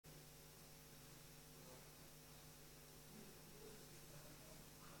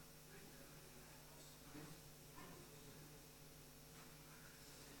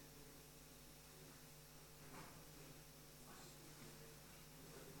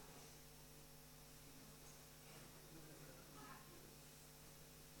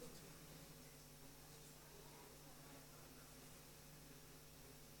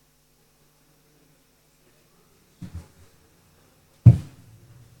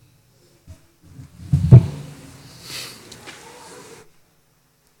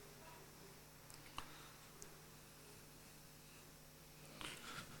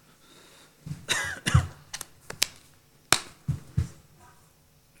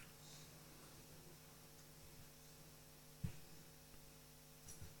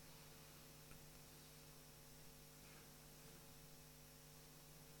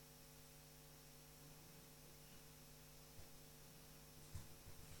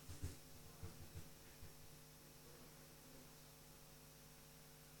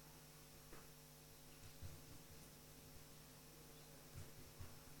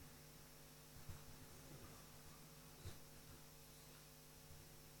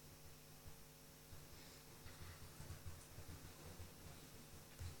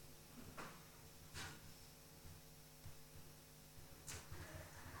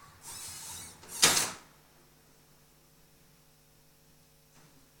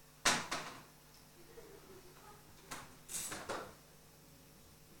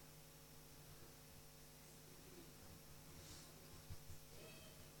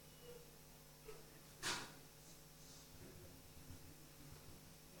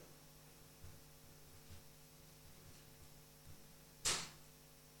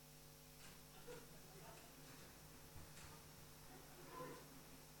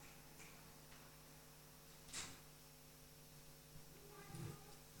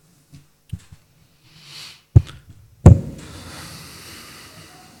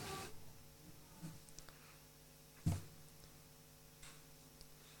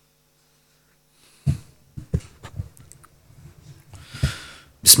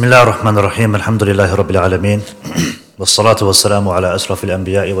بسم الله الرحمن الرحيم الحمد لله رب العالمين والصلاة والسلام على أشرف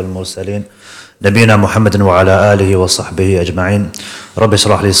الأنبياء والمرسلين نبينا محمد وعلى آله وصحبه أجمعين رب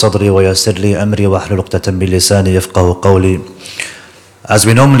اشرح لي صدري ويسر لي أمري واحلل عقدة من لساني يفقهوا قولي. As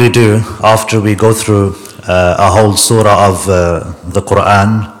we normally do after we go through a whole surah of the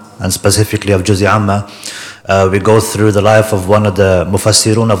Quran and specifically of Juz Amma, we go through the life of one of the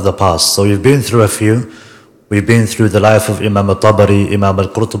Mufassirun of the past. So we've been through a few. We've been through the life of Imam al-Tabari, Imam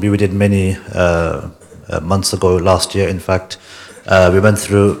al-Qurtubi. We did many months ago, last year in fact. We went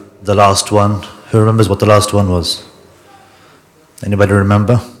through the last one. Who remembers what the last one was? Anybody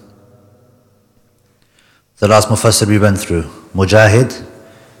remember? The last Mufassir we went through, Mujahid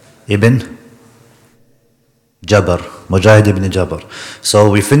ibn Jabr. Mujahid ibn Jabr. So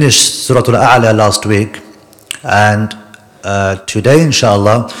we finished Surah Al-A'la last week, and today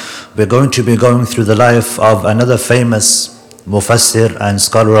inshallah we're going to be going through the life of another famous Mufassir and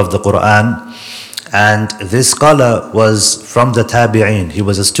scholar of the Quran. And this scholar was from the Tabi'een. He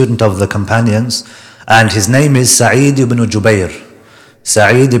was a student of the companions, and his name is Saeed ibn Jubayr.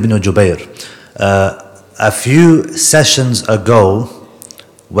 Saeed ibn Jubayr. A few sessions ago,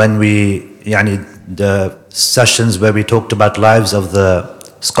 when the sessions where we talked about lives of the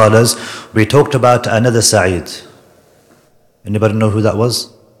scholars, we talked about another Saeed. Anybody know who that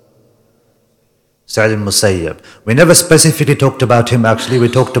was? Saeed al-Musayyab. We never specifically talked about him actually. We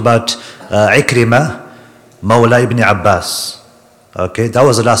talked about Ikrimah, Mawla ibn Abbas. Okay, that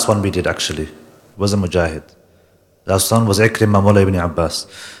was the last one we did actually. It wasn't Mujahid. Last one was Ikrimah, Mawla ibn Abbas.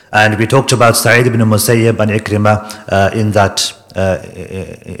 And we talked about Saeed ibn Musayyab and Ikrimah in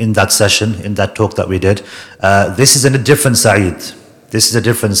that session, in that talk that we did. This is a different Saeed. This is a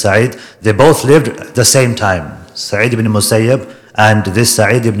different Saeed. They both lived at the same time. Saeed ibn Musayyab and this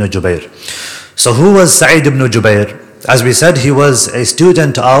Saeed ibn Jubayr. So who was Saeed ibn Jubayr? As we said, he was a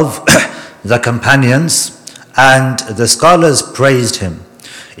student of the companions, and the scholars praised him.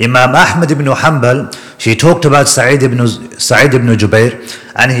 Imam Ahmad ibn Hanbal, he talked about Saeed ibn Jubayr,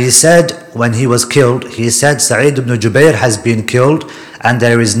 and he said when he was killed, he said Saeed ibn Jubayr has been killed, and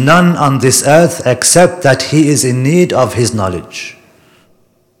there is none on this earth except that he is in need of his knowledge.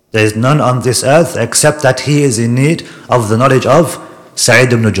 There is none on this earth except that he is in need of the knowledge of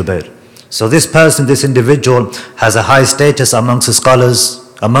Saeed ibn Jubayr. So this person, this individual, has a high status amongst the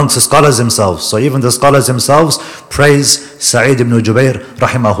scholars themselves. So even the scholars themselves praise Saeed ibn Jubayr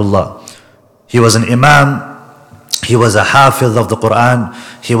rahimahullah. He was an imam, he was a hafiz of the Quran,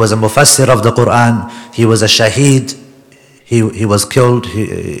 he was a mufassir of the Quran, he was a shaheed, he was killed,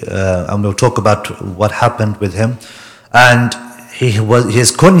 and we'll talk about what happened with him. And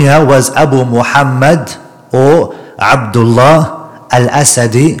his kunya was Abu Muhammad or Abdullah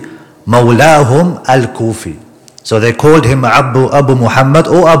al-Asadi Mawlahum al-Kufi. So they called him Abu Muhammad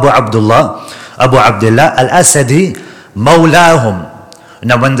or Abu Abdullah al-Asadi Mawlahum.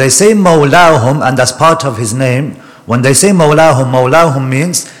 Now when they say Mawlahum, and that's part of his name, when they say Mawlahum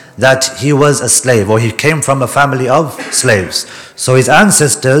means that he was a slave, or he came from a family of slaves. So his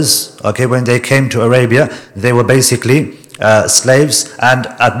ancestors, okay, when they came to Arabia, they were basically slaves, and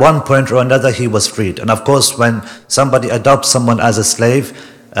at one point or another he was freed. And of course when somebody adopts someone as a slave,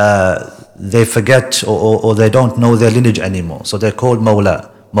 they forget or they don't know their lineage anymore. So they're called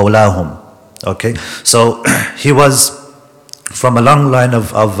Mawlahum. Okay, so he was from a long line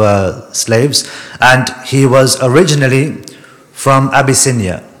of slaves, and he was originally from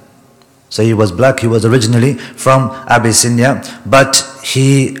Abyssinia. So he was black, he was originally from Abyssinia, but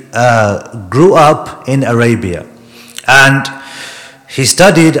he grew up in Arabia. And he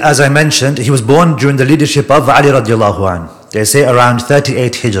studied, as I mentioned, he was born during the leadership of Ali radiallahu anhu. They say around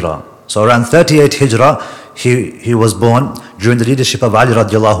 38 Hijrah. So around 38 Hijrah, he was born during the leadership of Ali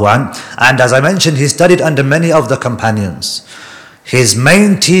radiallahu anhu. And as I mentioned, he studied under many of the companions. His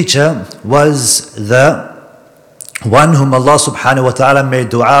main teacher was the one whom Allah subhanahu wa ta'ala made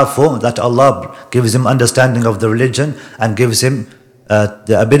dua for, that Allah gives him understanding of the religion and gives him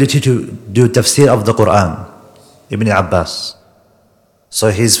the ability to do tafsir of the Quran, Ibn Abbas. So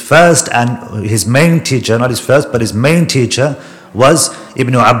his first and his main teacher, not his first, but his main teacher was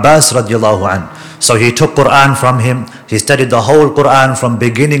Ibn Abbas radiallahu anhu. So he took Quran from him. He studied the whole Quran from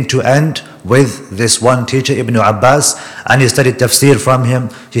beginning to end with this one teacher, Ibn Abbas, and he studied tafsir from him.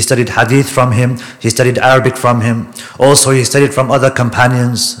 He studied hadith from him. He studied Arabic from him. Also he studied from other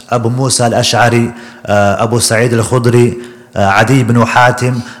companions, Abu Musa al-Ash'ari, Abu Sa'id al-Khudri, Adi ibn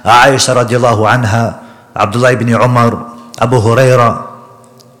Hatim, Aisha radiallahu anha, Abdullah ibn Umar, Abu Huraira.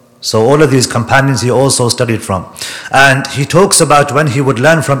 So all of these companions he also studied from. And he talks about when he would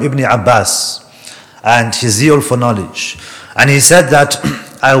learn from Ibn Abbas and his zeal for knowledge. And he said that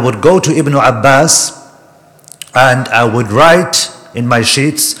I would go to Ibn Abbas and I would write in my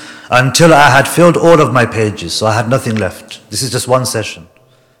sheets until I had filled all of my pages, so I had nothing left. This is just one session.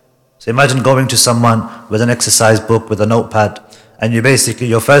 So imagine going to someone with an exercise book, with a notepad, and you basically,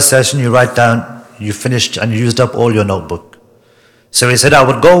 your first session, you write down, you finished and you used up all your notebook. So he said, I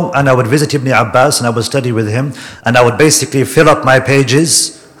would go and I would visit Ibn Abbas and I would study with him, and I would basically fill up my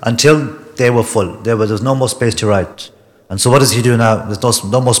pages until they were full. There was no more space to write. And so what does he do now? There's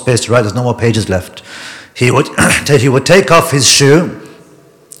no more space to write, there's no more pages left. He would take off his shoe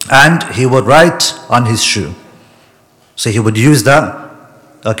and he would write on his shoe. So he would use that,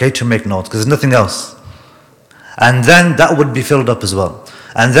 okay, to make notes, because there's nothing else. And then that would be filled up as well.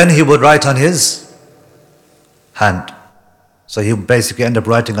 And then he would write on his hand. So he would basically end up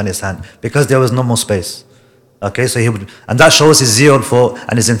writing on his hand, because there was no more space. Okay, so and that shows his zeal for,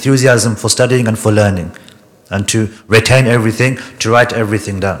 and his enthusiasm for studying and for learning, and to retain everything, to write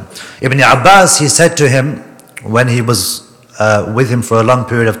everything down. Ibn Abbas, he said to him, when he was with him for a long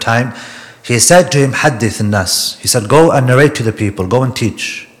period of time, he said to him, Hadith an-nas. He said, go and narrate to the people, go and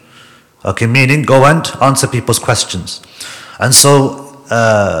teach. Okay, meaning go and answer people's questions. And so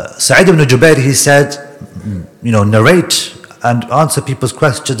Saeed ibn Jubayr, he said, narrate and answer people's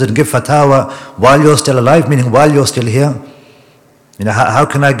questions and give fatwa while you're still alive, meaning while you're still here. How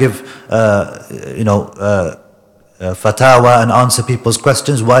can I give fatwa and answer people's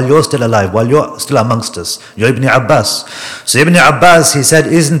questions while you're still alive, while you're still amongst us? You're Ibn Abbas. So Ibn Abbas, he said,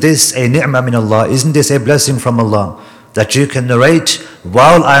 isn't this a ni'mah min Allah? Isn't this a blessing from Allah? That you can narrate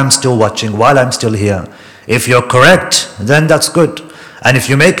while I'm still watching, while I'm still here. If you're correct, then that's good. And if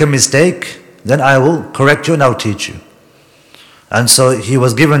you make a mistake, then I will correct you and I'll teach you. And so he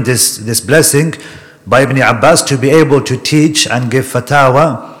was given this blessing by Ibn Abbas to be able to teach and give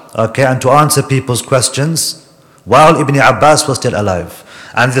fatwa, okay, and to answer people's questions while Ibn Abbas was still alive.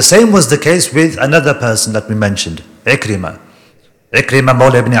 And the same was the case with another person that we mentioned, Ikrimah. Ikrimah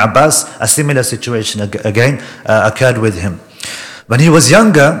Mawla Ibn Abbas, a similar situation again occurred with him. When he was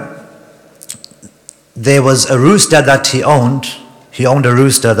younger, there was a rooster that he owned. He owned a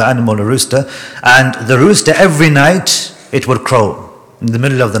rooster, the animal, a rooster, and the rooster every night, it would crow in the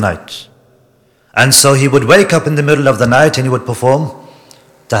middle of the night. And so he would wake up in the middle of the night and he would perform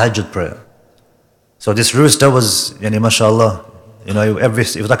tahajjud prayer. So this rooster was, mashallah, it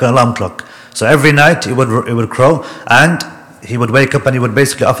was like an alarm clock. So every night it would crow, and he would wake up and he would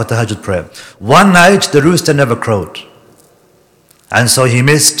basically offer tahajjud prayer. One night the rooster never crowed, and so he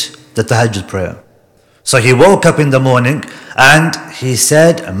missed the tahajjud prayer. So he woke up in the morning and he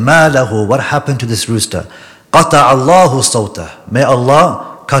said, "Ma lahu, what happened to this rooster? Qata Allahu sawtah. May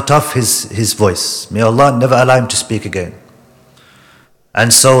Allah cut off his voice. May Allah never allow him to speak again."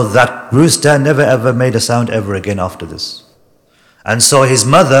 And so that rooster never ever made a sound ever again after this. And so his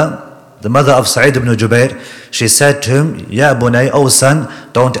mother, the mother of Saeed ibn Jubayr, she said to him, "Ya bunay, O son,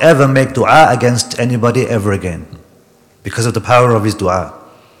 don't ever make dua against anybody ever again," because of the power of his dua.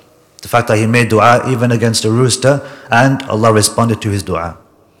 The fact that he made dua even against a rooster, and Allah responded to his dua.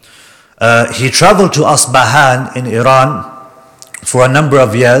 He traveled to Asbahan in Iran for a number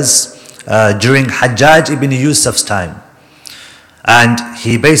of years during Hajjaj ibn Yusuf's time. And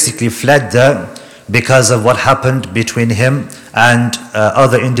he basically fled there because of what happened between him and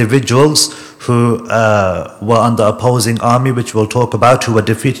other individuals who were on the opposing army, which we'll talk about, who were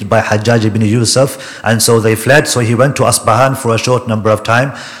defeated by Hajjaj ibn Yusuf. And so they fled. So he went to Asbahan for a short number of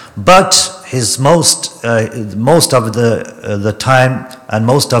time. But his most of the time and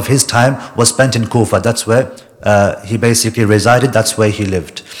most of his time was spent in Kufa. That's where he basically resided. That's where he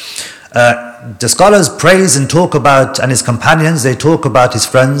lived. The scholars praise and talk about, and his companions, they talk about his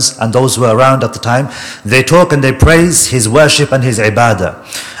friends and those who were around at the time. They talk and they praise his worship and his ibadah.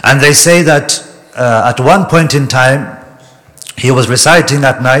 And they say that at one point in time, he was reciting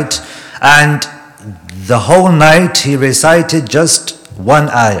at night, and the whole night he recited just one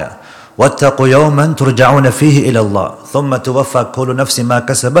ayah. وَاتَّقُوا يَوْمًا تُرْجَعُونَ فِيهِ إِلَى اللَّهِ ثُمَّ تُوَفَّى كُلُّ نَفْسٍ مَا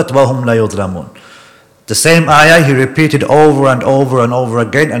كَسَبَتْ وَهُمْ لَا يُظْلَمُونَ. The same ayah he repeated over and over and over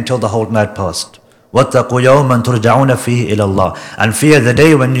again until the whole night passed. وَاتَّقُوا يَوْمًا تُرْجَعُونَ فِيهِ إِلَى اللَّهِ. And fear the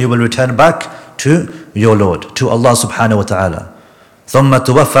day when you will return back to your Lord, to Allah subhanahu wa ta'ala. ثُمَّ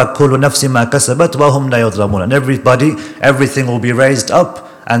تُوَفَّى كُلُّ نَفْسٍ مَا كَسَبَتْ وَهُمْ لَا يُظْلَمُونَ. And everything will be raised up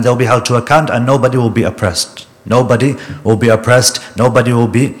and they'll be held to account, and nobody will be oppressed. Nobody will be oppressed. Nobody will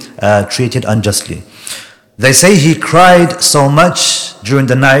be treated unjustly. They say he cried so much during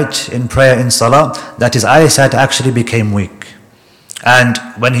the night in prayer in salah that his eyesight actually became weak. And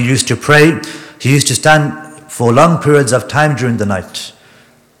when he used to pray, he used to stand for long periods of time during the night.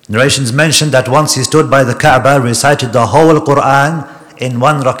 Narrations mention that once he stood by the Kaaba, recited the whole Quran in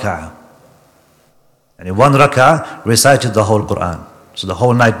one rak'ah. And in one rak'ah, recited the whole Quran. So the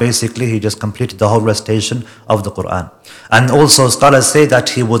whole night basically, he just completed the whole recitation of the Quran. And also scholars say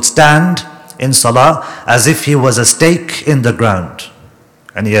that he would stand in salah as if he was a stake in the ground.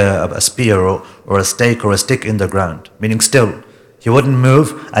 And a spear or a stake or a stick in the ground, meaning still. He wouldn't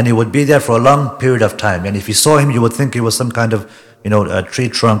move and he would be there for a long period of time. And if you saw him, you would think he was some kind of, a tree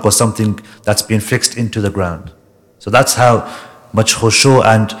trunk or something that's been fixed into the ground. So that's how much khushu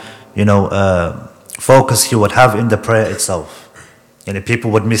and, focus he would have in the prayer itself. And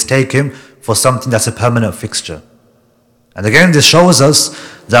people would mistake him for something that's a permanent fixture. And again, this shows us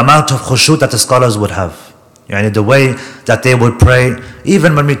the amount of khushu that the scholars would have. The way that they would pray.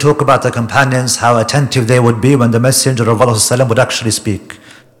 Even when we talk about the companions, how attentive they would be when the Messenger of Allah would actually speak.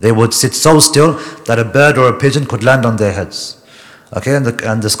 They would sit so still that a bird or a pigeon could land on their heads. Okay, and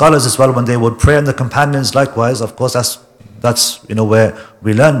the scholars as well, when they would pray, and the companions likewise, of course, that's where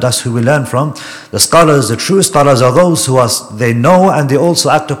we learn, that's who we learn from. The scholars, the true scholars are those they know and they also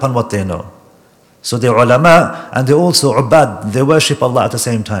act upon what they know. So they're ulama and they're also ubad, they worship Allah at the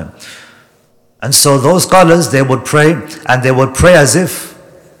same time. And so those scholars, they would pray, and they would pray as if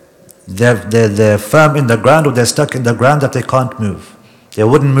they're firm in the ground, or they're stuck in the ground that they can't move. They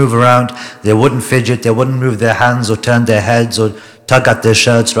wouldn't move around, they wouldn't fidget, they wouldn't move their hands or turn their heads or tug at their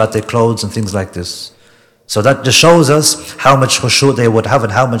shirts or at their clothes and things like this. So that just shows us how much khushu they would have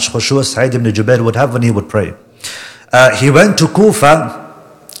and how much khushu Saeed ibn Jubayr would have when he would pray. He went to Kufa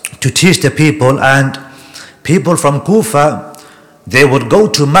to teach the people, and people from Kufa, they would go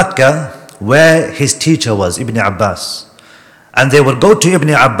to Mecca where his teacher was, Ibn Abbas. And they would go to Ibn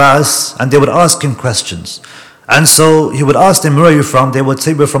Abbas and they would ask him questions. And so he would ask them, where are you from? They would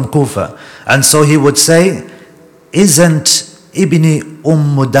say, we're from Kufa. And so he would say, isn't Ibn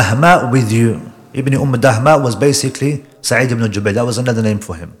Dahma with you? Ibn Dahma was basically Saeed ibn Jubayr. That was another name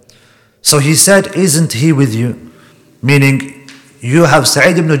for him. So he said, isn't he with you? Meaning, you have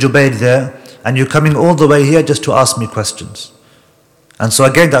Saeed ibn Jubayr there and you're coming all the way here just to ask me questions. And so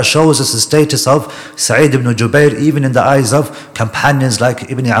again, that shows us the status of Saeed ibn Jubayr, even in the eyes of companions like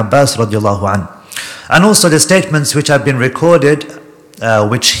Ibn Abbas radiallahu anhu. And also the statements which have been recorded,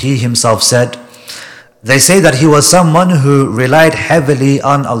 which he himself said, they say that he was someone who relied heavily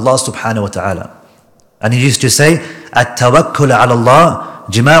on Allah subhanahu wa ta'ala. And he used to say, At-tawakkul ala Allah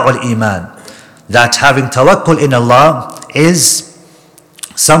jima'ul iman. That having tawakkul in Allah is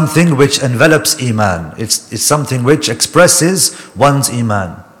something which envelops iman. It's something which expresses one's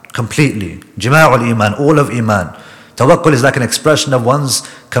iman completely. Jima'ul iman, all of iman. Tawakkul is like an expression of one's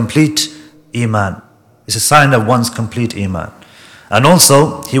complete iman. It's a sign of one's complete iman. And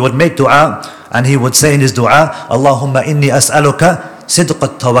also, he would make dua, and he would say in his dua, Allahumma inni as'aluka sidq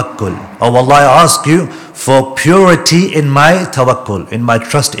at-tawakkul. Oh Allah, I ask you for purity in my tawakkul, in my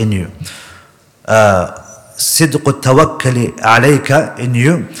trust in you. صدق التوكل عليك in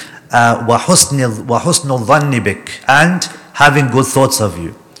you وحسن الظن بك, and having good thoughts of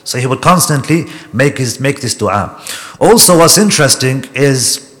you. So he would constantly make this dua. Also, what's interesting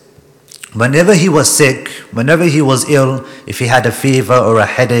is whenever he was sick, whenever he was ill, if he had a fever or a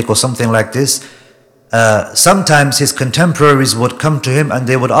headache or something like this, sometimes his contemporaries would come to him and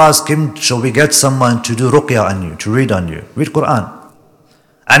they would ask him, shall we get someone to do ruqya on you, to read Quran?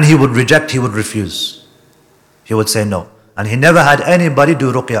 And he would reject, he would refuse. He would say no. And he never had anybody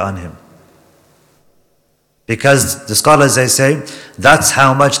do ruqya on him. Because the scholars, they say, that's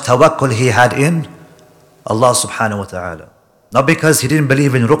how much tawakkul he had in Allah subhanahu wa ta'ala. Not because he didn't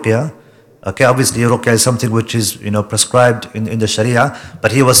believe in ruqya. Okay, obviously ruqya is something which is prescribed in the Sharia.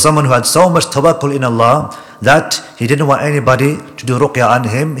 But he was someone who had so much tawakkul in Allah that he didn't want anybody to do ruqya on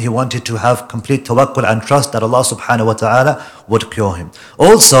him. He wanted to have complete tawakkul and trust that Allah subhanahu wa ta'ala would cure him.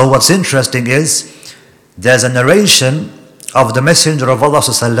 Also, what's interesting is, there's a narration of the Messenger of Allah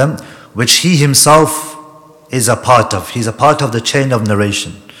ﷺ, which he himself is a part of. He's a part of the chain of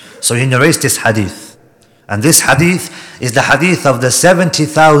narration. So he narrates this hadith. And this hadith is the hadith of the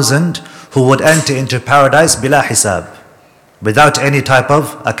 70,000 who would enter into paradise bila hisab, without any type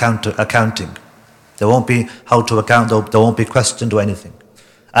of accounting. There won't be how to account, there won't be questioned or anything.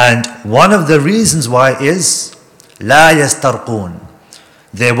 And one of the reasons why is, la yastarqoon.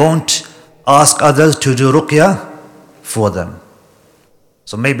 They won't ask others to do ruqya for them.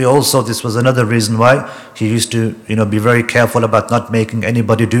 So maybe also this was another reason why he used to be very careful about not making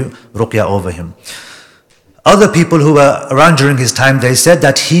anybody do ruqya over him. Other people who were around during his time, they said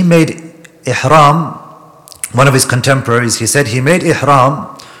that he made ihram, one of his contemporaries, he said he made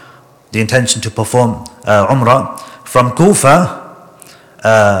ihram, the intention to perform umrah, from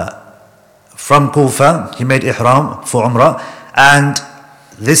Kufa, he made ihram for umrah, and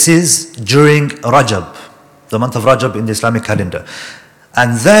this is during Rajab, the month of Rajab in the Islamic calendar.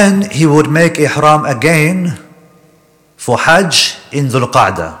 And then he would make ihram again for Hajj in Dhul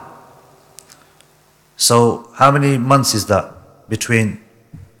Qa'dah. So how many months is that? Between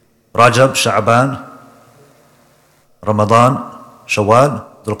Rajab, Sha'ban, Ramadan,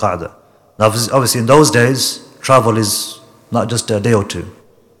 Shawwal, Dhul Qa'dah. Now obviously in those days, travel is not just a day or two.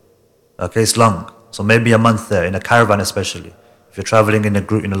 Okay, it's long. So maybe a month there, in a caravan especially, if you're traveling in a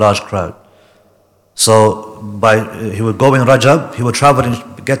group, in a large crowd. So he would go in Rajab, he would travel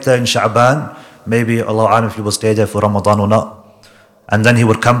and get there in Sha'ban, maybe Allah Alam if he will stay there for Ramadan or not. And then he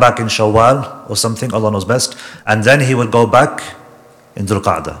would come back in Shawwal or something, Allah knows best. And then he would go back in Dhul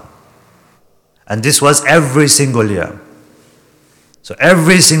Qa'dah. And this was every single year. So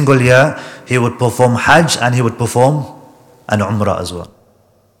every single year he would perform Hajj and he would perform an Umrah as well.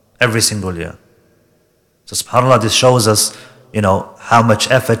 Every single year. So subhanAllah, this shows us, how much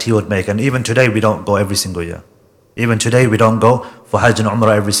effort he would make. And even today we don't go every single year. Even today we don't go for Hajj and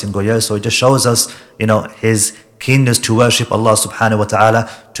Umrah every single year. So it just shows us, his keenness to worship Allah subhanahu wa ta'ala,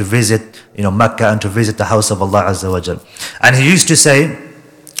 to visit, Mecca and to visit the house of Allah Azza wa Jal. And he used to say,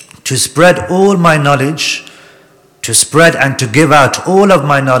 to spread all my knowledge, to spread and to give out all of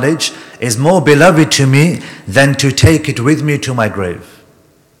my knowledge is more beloved to me than to take it with me to my grave.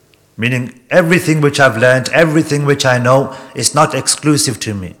 Meaning everything which I've learned, everything which I know is not exclusive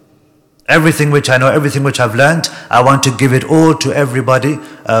to me. Everything which I know, everything which I've learned, I want to give it all to everybody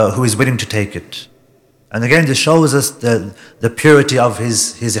who is willing to take it. And again, this shows us the purity of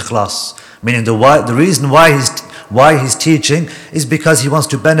his ikhlas. Meaning the reason why he's teaching is because he wants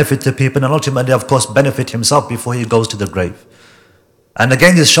to benefit the people and ultimately, of course, benefit himself before he goes to the grave. And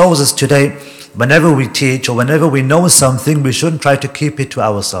again, this shows us today, whenever we teach or whenever we know something, we shouldn't try to keep it to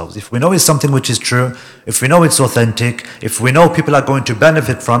ourselves. If we know it's something which is true, if we know it's authentic, if we know people are going to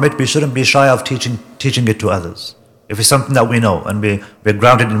benefit from it, we shouldn't be shy of teaching it to others. If it's something that we know and we're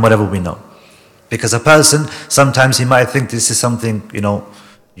grounded in whatever we know. Because a person, sometimes he might think this is something,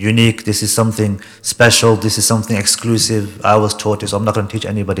 unique, this is something special, this is something exclusive, I was taught it, so I'm not going to teach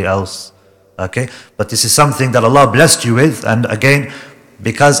anybody else. Okay? But this is something that Allah blessed you with, and again,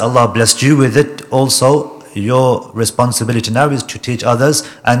 because Allah blessed you with it, also your responsibility now is to teach others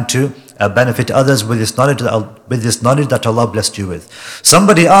and to benefit others with this knowledge that Allah blessed you with.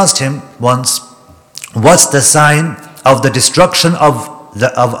 Somebody asked him once, what's the sign of the destruction of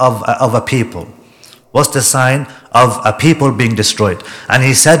a people? What's the sign of a people being destroyed? And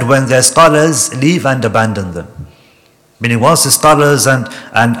he said, when their scholars leave and abandon them. Meaning once the scholars and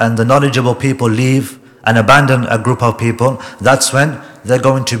the knowledgeable people leave and abandon a group of people, that's when they're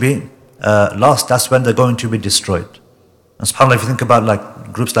going to be lost, that's when they're going to be destroyed. And subhanAllah, if you think about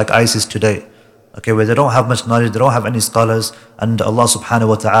like groups like ISIS today, okay, where they don't have much knowledge, they don't have any scholars, and Allah subhanahu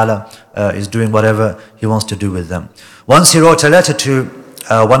wa ta'ala is doing whatever He wants to do with them. Once he wrote a letter to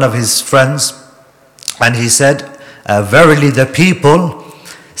one of his friends, and he said, verily the people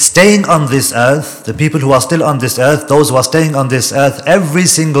staying on this earth, the people who are still on this earth, those who are staying on this earth every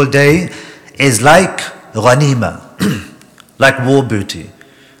single day is like ghanima, like war booty,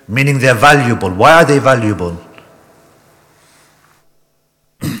 meaning they're valuable. Why are they valuable?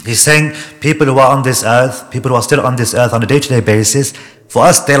 He's saying people who are on this earth, people who are still on this earth on a day-to-day basis, for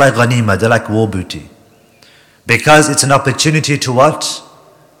us they're like ghanima, they're like war booty. Because it's an opportunity to what?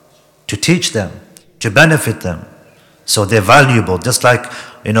 To teach them, to benefit them. So they're valuable, just like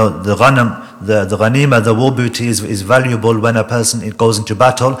the ghanam, the ghanima, the war booty is valuable when a person goes into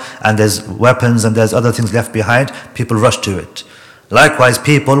battle and there's weapons and there's other things left behind, people rush to it. Likewise,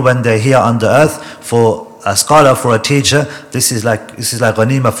 people when they're here on the earth, for a scholar, for a teacher, this is like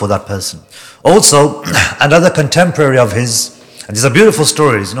ghanima for that person. Also, another contemporary of his, and these are beautiful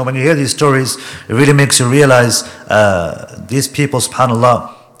stories. When you hear these stories, it really makes you realize these people,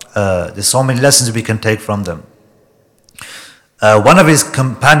 subhanAllah, there's so many lessons we can take from them. One of his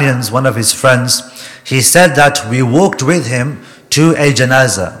companions, one of his friends, he said that we walked with him to a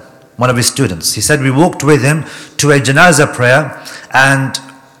janazah. One of his students, he said we walked with him to a janazah prayer, and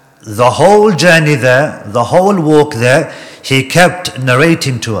the whole journey there, the whole walk there, he kept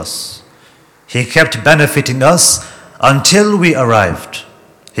narrating to us. He kept benefiting us until we arrived.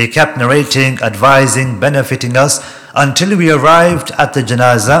 He kept narrating, advising, benefiting us until we arrived at the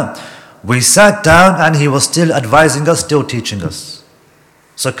janazah. We sat down and he was still advising us, still teaching us.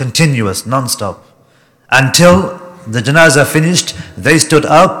 So continuous, non-stop. Until the janazah finished, they stood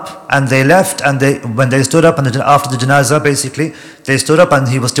up and they left, and when they stood up and after the janazah, basically, they stood up and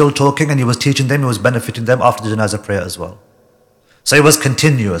he was still talking and he was teaching them, he was benefiting them after the janazah prayer as well. So it was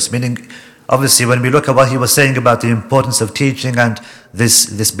continuous, meaning Obviously, when we look at what he was saying about the importance of teaching and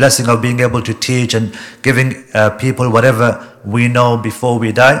this blessing of being able to teach and giving people whatever we know before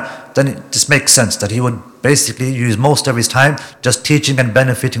we die, then it just makes sense that he would basically use most of his time just teaching and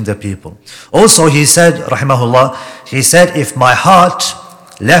benefiting the people. Also, he said, rahimahullah, he said, if my heart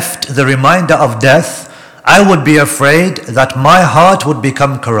left the reminder of death, I would be afraid that my heart would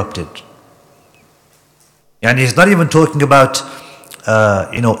become corrupted. And he's not even talking about,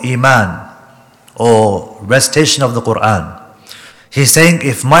 Iman or recitation of the Quran. He's saying,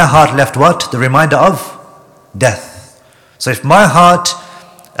 if my heart left what? The reminder of death. So if my heart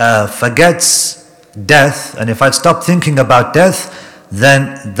forgets death, and if I stop thinking about death,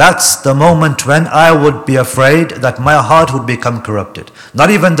 then that's the moment when I would be afraid that my heart would become corrupted. Not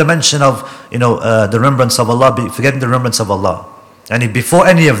even the mention of, the remembrance of Allah, forgetting the remembrance of Allah. And before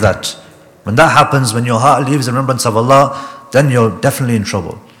any of that, when that happens, when your heart leaves the remembrance of Allah, then you're definitely in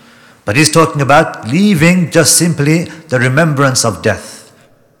trouble. But he's talking about leaving just simply the remembrance of death,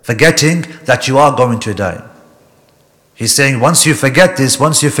 forgetting that you are going to die. He's saying once you forget this,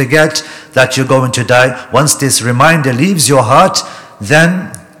 once you forget that you're going to die, once this reminder leaves your heart,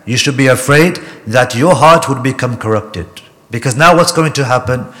 then you should be afraid that your heart would become corrupted. Because now what's going to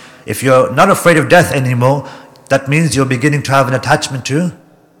happen? If you're not afraid of death anymore, that means you're beginning to have an attachment to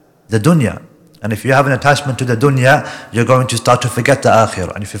the dunya. And if you have an attachment to the dunya, you're going to start to forget the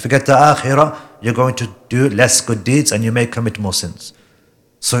akhirah. And if you forget the akhirah, you're going to do less good deeds and you may commit more sins.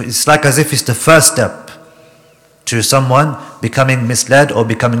 So it's like as if it's the first step to someone becoming misled or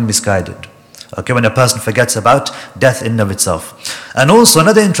becoming misguided. Okay, when a person forgets about death in and of itself. And also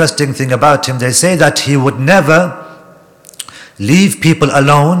another interesting thing about him, they say that he would never leave people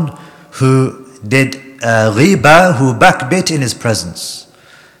alone who did ghibah, who backbit in his presence.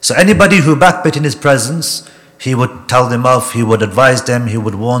 So anybody who backbit in his presence, he would tell them off, he would advise them, he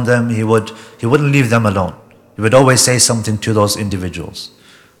would warn them, he wouldn't leave them alone. He would always say something to those individuals.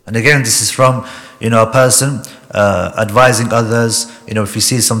 And again, this is from, a person advising others, if he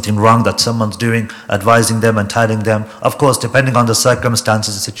sees something wrong that someone's doing, advising them and telling them. Of course, depending on the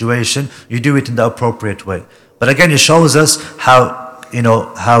circumstances, the situation, you do it in the appropriate way. But again, it shows us how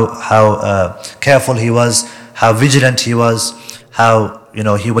careful he was, how vigilant he was, how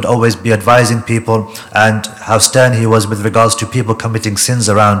he would always be advising people, and how stern he was with regards to people committing sins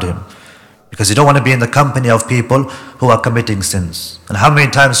around him. Because you don't want to be in the company of people who are committing sins. And how many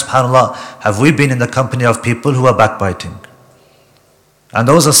times, subhanAllah, have we been in the company of people who are backbiting? And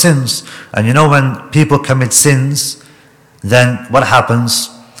those are sins. And when people commit sins, then what happens?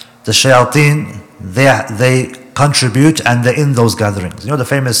 The shayateen, they contribute and they're in those gatherings. The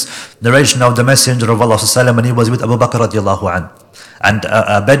famous narration of the Messenger of Allah when he was with Abu Bakr radiallahu anhu. And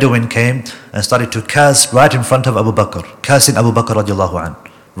a Bedouin came and started to curse right in front of Abu Bakr, cursing Abu Bakr radiallahu anhu,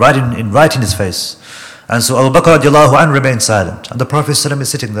 right in his face. And so Abu Bakr radiallahu anhu remained silent. And the Prophet is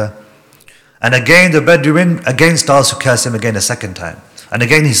sitting there. And again the Bedouin again starts to curse him again a second time. And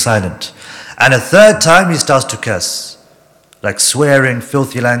again he's silent. And a third time he starts to curse, like swearing,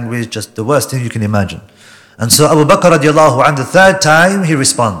 filthy language, just the worst thing you can imagine. And so Abu Bakr radiallahu anhu, the third time he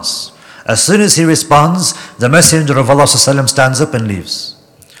responds. As soon as he responds, the Messenger of Allah stands up and leaves.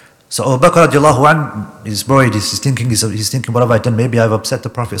 So Abu Bakr radiallahu anhu is worried, he's thinking, what have I done? Maybe I've upset the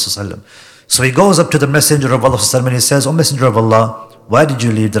Prophet. So he goes up to the Messenger of Allah and he says, "O Messenger of Allah, why did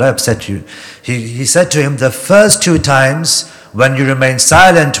you leave? Did I upset you?" He said to him, the first two times when you remained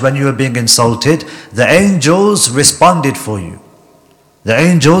silent, when you were being insulted, the angels responded for you. The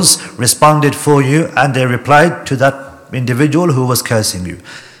angels responded for you and they replied to that individual who was cursing you.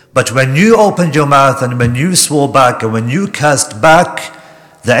 But when you opened your mouth and when you swore back and when you cursed back,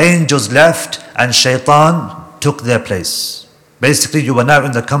 the angels left and shaitan took their place. Basically, you were now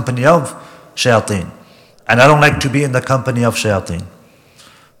in the company of shayateen. And I don't like to be in the company of shayateen.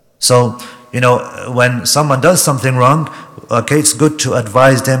 So, when someone does something wrong, okay, it's good to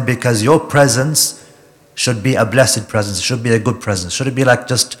advise them because your presence should be a blessed presence. It should be a good presence. Should it be like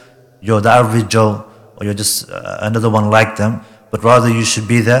just you're the average Joe or you're just another one like them? But rather you should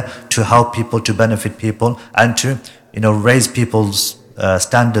be there to help people, to benefit people, and to raise people's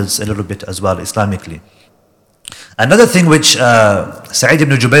standards a little bit as well, Islamically. Another thing which Saeed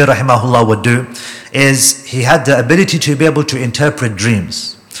ibn Jubayr rahimahullah would do is he had the ability to be able to interpret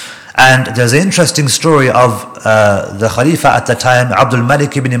dreams. And there's an interesting story of the Khalifa at the time, Abdul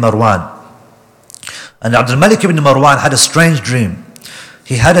Malik ibn Marwan. And Abdul Malik ibn Marwan had a strange dream.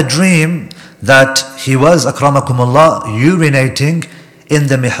 He had a dream that he was, akramakumullah, urinating in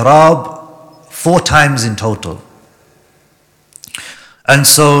the mihrab 4 times in total. And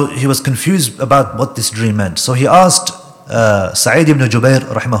so he was confused about what this dream meant. So he asked Saeed ibn Jubayr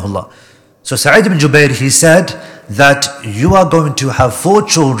rahimahullah, So Saeed ibn Jubayr, he said that you are going to have 4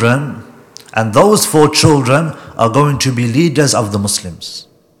 children, and those 4 children are going to be leaders of the Muslims.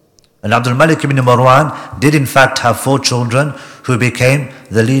 And Abdul Malik ibn Marwan did in fact have 4 children who became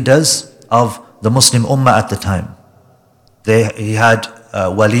the leaders of the Muslim Ummah at the time. He had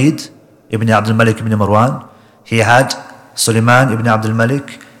Walid ibn Abdul Malik ibn Marwan, he had Sulaiman ibn Abdul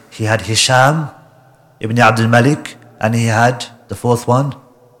Malik, he had Hisham ibn Abdul Malik, and he had the 4th one.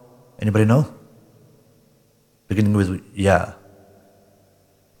 Anybody know? Beginning with Yazid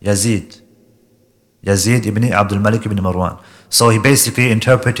ibn Abdul Malik ibn Marwan. So he basically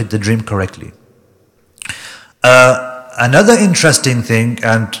interpreted the dream correctly. Another interesting thing,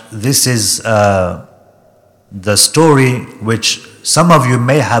 and this is the story which some of you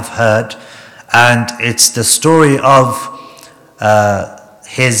may have heard, and it's the story of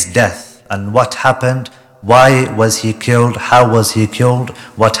his death and what happened. Why was he killed? How was he killed?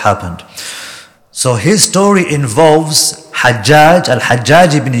 What happened? So his story involves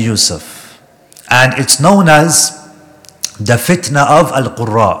Al-Hajjaj ibn Yusuf, and it's known as the fitna of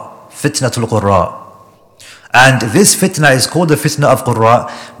Al-Qurra, Fitnatul Qurra. And this fitna is called the fitna of Qurra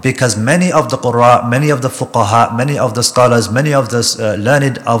because many of the Qurra, many of the fuqaha, many of the scholars, many of the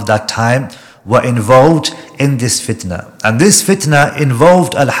learned of that time were involved in this fitna. And this fitna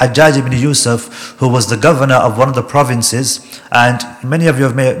involved Al-Hajjaj ibn Yusuf, who was the governor of one of the provinces. And many of you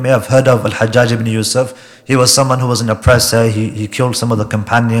may have heard of Al-Hajjaj ibn Yusuf. He was someone who was an oppressor. He killed some of the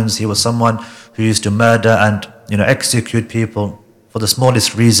companions. He was someone who used to murder and execute people for the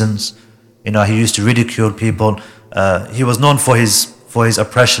smallest reasons. He used to ridicule people. He was known for his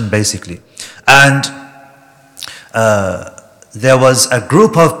oppression, basically. And there was a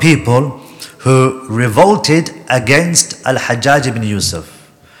group of people who revolted against Al-Hajjaj ibn Yusuf.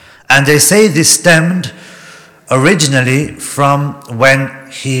 And they say this stemmed originally from when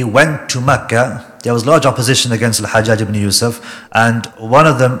he went to Mecca. There was large opposition against Al-Hajjaj ibn Yusuf, and one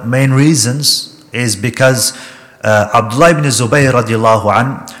of the main reasons is because Abdullah ibn Zubayr radiallahu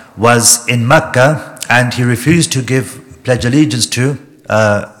an was in Mecca, and he refused to pledge allegiance to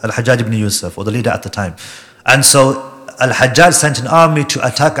Al-Hajjaj ibn Yusuf, or the leader at the time. And so Al-Hajjaj sent an army to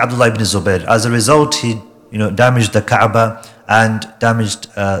attack Abdullah ibn Zubayr. As a result, he damaged the Kaaba and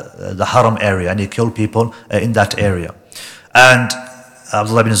damaged the Haram area, and he killed people in that area. And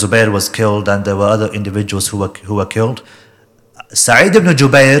Abdullah ibn Zubayr was killed, and there were other individuals who were killed. Saeed ibn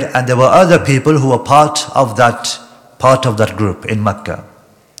Jubayr, and there were other people who were part of that group in Mecca,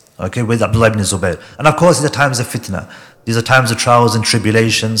 okay, with Abdullah ibn Zubayr. And of course, these are times of fitna. These are times of trials and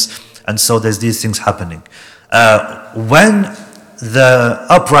tribulations, and so there's these things happening. When the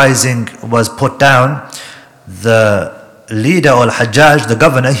uprising was put down, the leader, Al-Hajjaj, the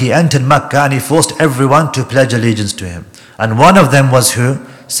governor, he entered Mecca and he forced everyone to pledge allegiance to him. And one of them was who?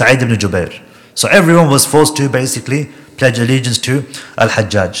 Saeed ibn Jubayr. So everyone was forced to basically pledge allegiance to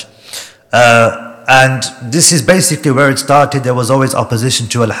Al-Hajjaj. And this is basically where it started. There was always opposition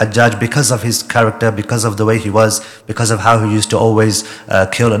to Al-Hajjaj because of his character, because of the way he was, because of how he used to always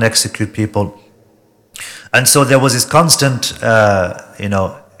kill and execute people. And so there was this constant,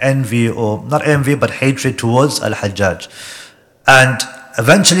 envy, or not envy, but hatred towards Al-Hajjaj. And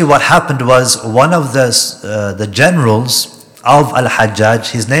eventually what happened was one of the generals of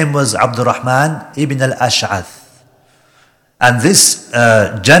Al-Hajjaj, his name was Abdurrahman ibn al-Ash'ath. And this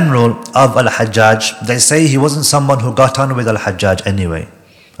general of Al-Hajjaj, they say he wasn't someone who got on with Al-Hajjaj anyway.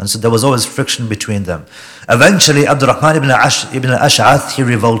 And so there was always friction between them. Eventually, Abdurrahman ibn al-Ash'ath, he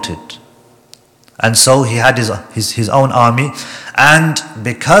revolted. And so he had his own army. And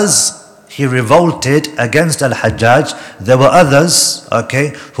because he revolted against Al-Hajjaj, there were others,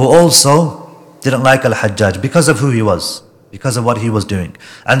 okay, who also didn't like Al-Hajjaj because of who he was, because of what he was doing.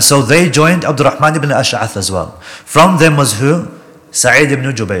 And so they joined Abdurrahman ibn Ash'ath as well. From them was who? Saeed ibn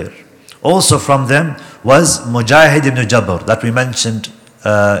Jubayr. Also from them was Mujahid ibn Jabr, that we mentioned,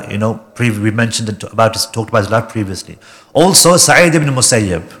 we mentioned talked about his life previously. Also Saeed ibn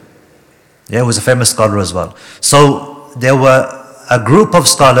Musayyib, who was a famous scholar as well. So there were a group of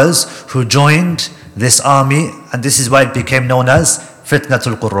scholars who joined this army, and this is why it became known as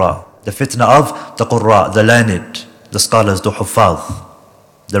Fitnatul Qurra, the fitna of the Qurra, the learned, the scholars, the Huffaz,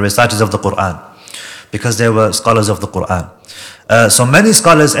 the reciters of the Quran, because they were scholars of the Quran. So many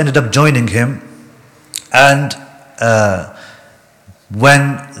scholars ended up joining him, and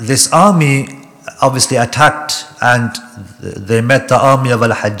when this army obviously attacked and they met the army of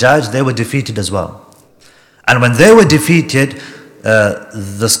Al-Hajjaj, they were defeated as well. And when they were defeated,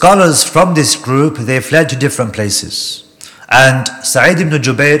 the scholars from this group, they fled to different places. And Saeed ibn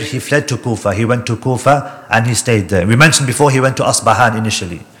Jubayr, he fled to Kufa. He went to Kufa and he stayed there. We mentioned before he went to Asbahan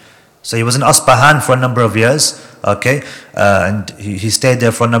initially. So he was in Aspahan for a number of years, okay, and he stayed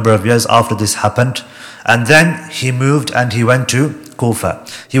there for a number of years after this happened. And then he moved and he went to Kufa.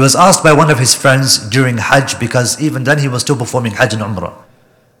 He was asked by one of his friends during Hajj, because even then he was still performing Hajj and Umrah.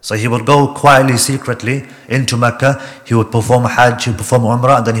 So he would go quietly, secretly into Mecca. He would perform Hajj, he would perform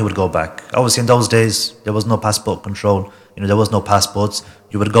Umrah, and then he would go back. Obviously in those days, there was no passport control. There was no passports.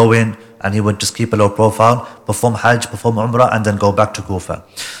 You would go in and he would just keep a low profile, perform Hajj, perform Umrah, and then go back to Kufa.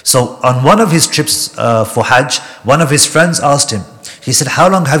 So on one of his trips for Hajj, one of his friends asked him, he said, how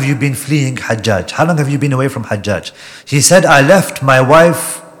long have you been fleeing Hajjaj? How long have you been away from Hajjaj? He said, I left and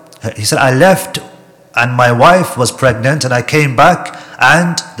my wife was pregnant, and I came back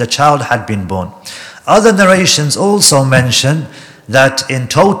and the child had been born. Other narrations also mention that in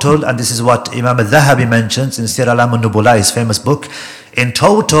total, and this is what Imam al-Dhahabi mentions in Sir Alam al-Nubula, his famous book, in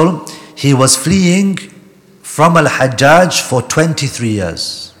total he was fleeing from al-Hajjaj for 23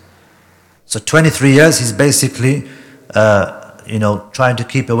 years. So 23 years he's basically trying to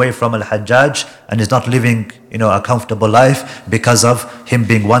keep away from al-Hajjaj, and is not living a comfortable life because of him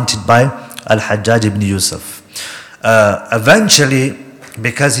being wanted by al-Hajjaj ibn Yusuf. Eventually,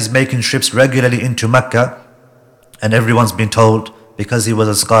 because he's making trips regularly into Mecca, and everyone's been told, because he was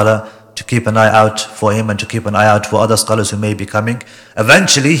a scholar, to keep an eye out for him and to keep an eye out for other scholars who may be coming.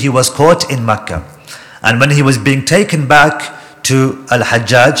 Eventually he was caught in Mecca, and when he was being taken back to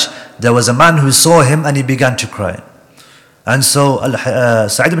al-Hajjaj, there was a man who saw him and he began to cry. And so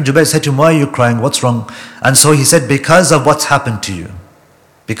Saeed ibn Jubayr said to him, why are you crying? What's wrong? And so he said, because of what's happened to you.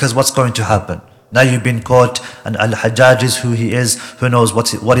 Because what's going to happen? Now you've been caught, and al-Hajjaj is who he is. Who knows what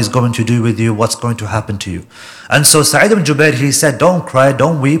he's going to do with you, what's going to happen to you. And so Saeed ibn Jubayr, he said, don't cry,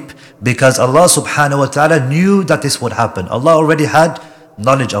 don't weep, because Allah subhanahu wa ta'ala knew that this would happen. Allah already had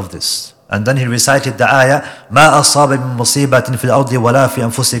knowledge of this. And then he recited the ayah, مَا أَصَابَ مِن مُصِيبَةٍ فِي الْأَرْضِ وَلَا فِي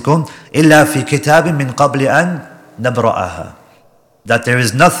أَنفُسِكُمْ إِلَّا فِي كِتَابٍ مِّن قَبْلِ أَن نَبْرَأَهَا. That there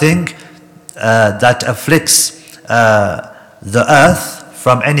is nothing that afflicts the earth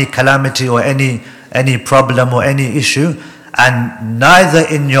from any calamity or any problem or any issue, and neither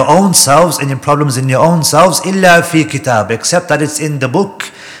in your own selves, any problems in your own selves, إِلَّا فِي كِتَابٍ, except that it's in the book,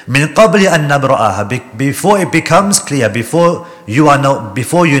 مِن قَبْلِ أَن نَبْرَأَهَا, before it becomes clear, before you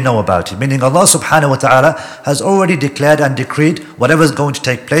know about it. Meaning Allah subhanahu wa ta'ala has already declared and decreed whatever is going to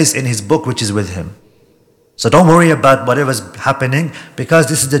take place in His book, which is with Him. So don't worry about whatever's happening, because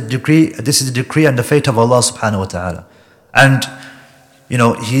this is the decree and the fate of Allah subhanahu wa ta'ala. And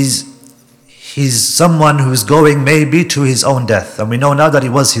he's someone who's going maybe to his own death, and we know now that he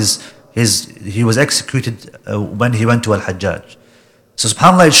was executed when he went to al-Hajjaj. So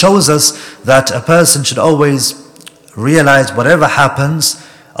subhanAllah, it shows us that a person should always realize whatever happens,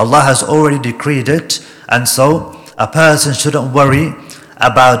 Allah has already decreed it, and so a person shouldn't worry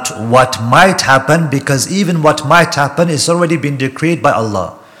about what might happen, because even what might happen is already been decreed by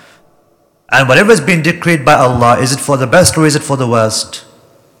Allah. And whatever has been decreed by Allah, is it for the best or is it for the worst?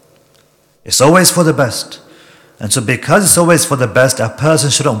 It's always for the best. And so because it's always for the best, a person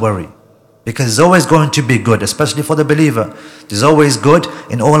shouldn't worry, because it's always going to be good, especially for the believer. There's always good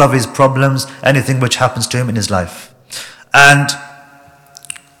in all of his problems, anything which happens to him in his life. And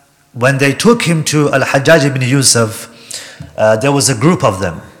when they took him to al-Hajjaj ibn Yusuf, there was a group of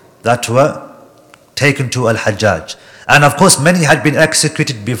them that were taken to al-Hajjaj. And of course many had been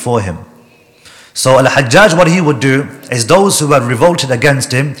executed before him. So al-Hajjaj, what he would do is those who had revolted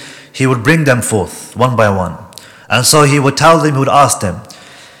against him, he would bring them forth one by one. And so he would tell them, he would ask them,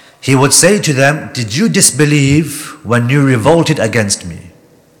 he would say to them, did you disbelieve when you revolted against me?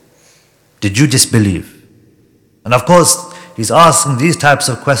 Did you disbelieve? And of course he's asking these types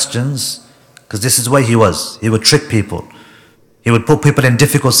of questions because this is where he was. He would trick people. He would put people in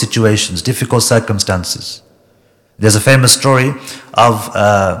difficult situations, difficult circumstances. There's a famous story of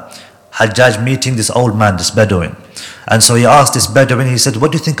Hajjaj meeting this old man, this Bedouin. And so he asked this Bedouin, he said,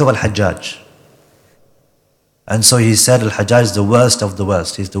 what do you think of al-Hajjaj? And so he said, al-Hajjaj is the worst of the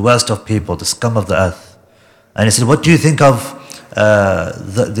worst. He's the worst of people, the scum of the earth. And he said, what do you think of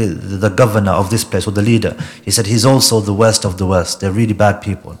the governor of this place, or the leader? He said, he's also the worst of the worst. They're really bad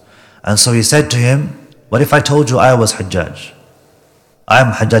people. And so he said to him, what if I told you I was Hajjaj? I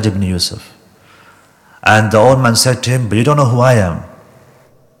am Hajjaj ibn Yusuf. And the old man said to him, but you don't know who I am.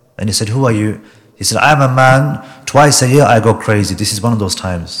 And he said, who are you? He said, I am a man, twice a year I go crazy. This is one of those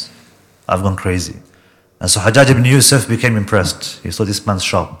times I've gone crazy. And so Hajjaj ibn Yusuf became impressed. He saw this man's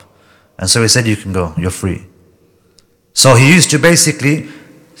sharp. And so he said, you can go, you're free. So he used to basically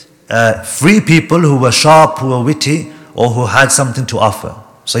free people who were sharp, who were witty, or who had something to offer.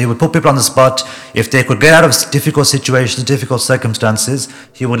 So he would put people on the spot. If they could get out of difficult situations, difficult circumstances,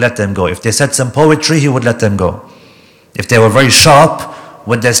 he would let them go. If they said some poetry, he would let them go. If they were very sharp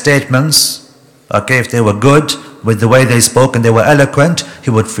with their statements, okay, if they were good with the way they spoke and they were eloquent, he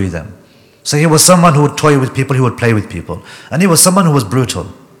would free them. So he was someone who would toy with people, he would play with people. And he was someone who was brutal.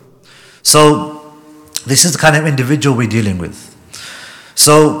 So this is the kind of individual we're dealing with.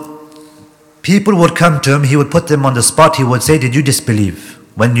 So people would come to him, he would put them on the spot, he would say, did you disbelieve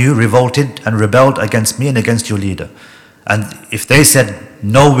when you revolted and rebelled against me and against your leader? And if they said,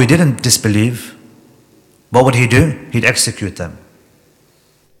 no, we didn't disbelieve, what would he do? He'd execute them.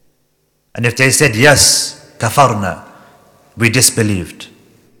 And if they said, yes, kafarna, we disbelieved,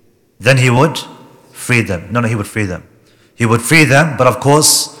 then he would free them. No, he would free them. He would free them, but of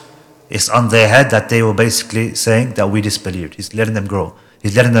course, it's on their head that they were basically saying that we disbelieved. He's letting them grow.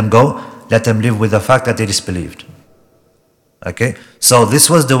 He's letting them go, let them live with the fact that they disbelieved. Okay? So this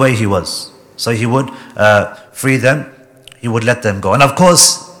was the way he was. So he would free them, he would let them go. And of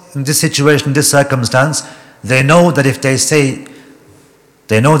course, in this situation, in this circumstance, they know that if they say,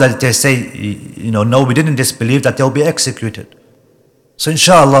 no, we didn't disbelieve, that they'll be executed. So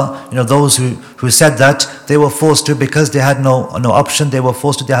inshallah, those who said that, they were forced to, because they had no option, they were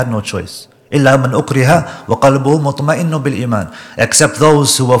forced to, they had no choice. إِلَّا مَنْ أُكْرِهَا وَقَلْبُهُ مُطْمَئِنٌّ بِالْإِيمَانِ. Except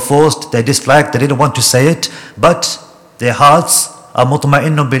those who were forced, they disliked, they didn't want to say it, but their hearts are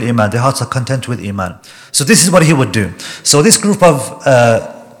mutma'innun bil iman. Their hearts are content with iman. So this is what he would do. So this group of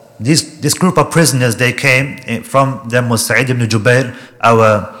prisoners, they came. From them was Saeed ibn Jubayr,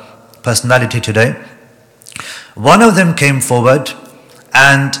 our personality today. One of them came forward,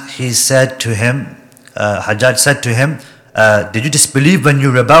 and he said to him, Hajjaj said to him, did you disbelieve when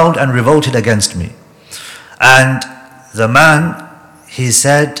you rebelled and revolted against me? And the man, he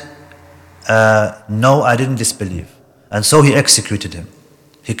said, no, I didn't disbelieve. And so he executed him.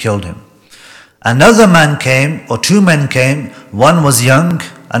 He killed him. Another man came, or two men came. One was young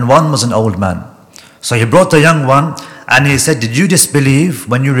and one was an old man. So he brought the young one and he said, did you disbelieve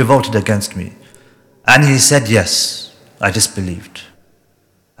when you revolted against me? And he said, yes, I disbelieved.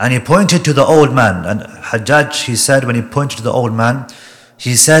 And he pointed to the old man. And Hajjaj, he said, when he pointed to the old man,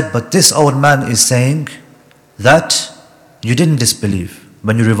 he said, but this old man is saying that you didn't disbelieve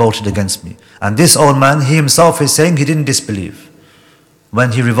when you revolted against me. And this old man, he himself is saying he didn't disbelieve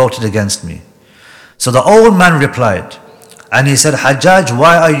when he revolted against me. So the old man replied, and he said, Hajjaj,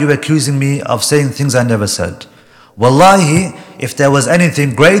 why are you accusing me of saying things I never said? Wallahi, if there was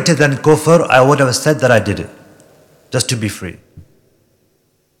anything greater than kufr, I would have said that I did it, just to be free.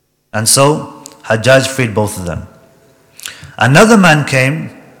 And so Hajjaj freed both of them. Another man came,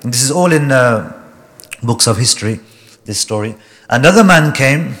 and this is all in books of history, this story. Another man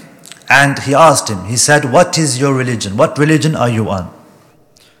came and he asked him, he said, what is your religion? What religion are you on?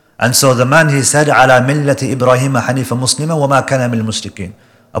 And so the man, he said, عَلَى مِلَّةِ إِبْرَاهِيمَ حَنِيفًا مُسْلِمًا وَمَا كَانَ مِنَ الْمُشْرِكِينَ.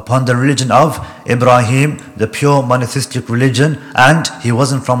 Upon the religion of Ibrahim, the pure monotheistic religion, and he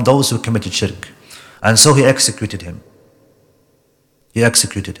wasn't from those who committed shirk. And so he executed him. He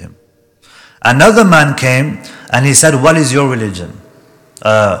executed him. Another man came and he said, what is your religion?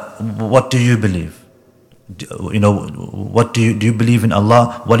 What do you believe? What do you believe in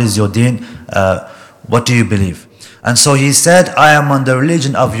Allah? What is your deen? What do you believe? And so he said, I am on the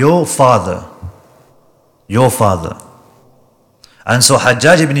religion of your father. Your father. And so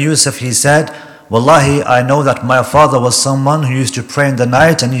Hajjaj ibn Yusuf, he said, Wallahi, I know that my father was someone who used to pray in the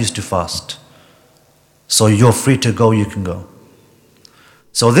night and used to fast. So you're free to go, you can go.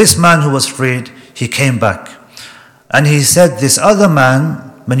 So this man who was freed, he came back. And he said, this other man,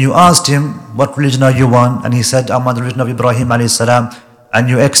 when you asked him, what religion are you on? And he said, I'm on the religion of Ibrahim alayhi salam. And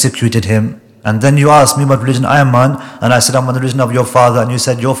you executed him. And then you asked me what religion I am on. And I said, I'm on the religion of your father. And you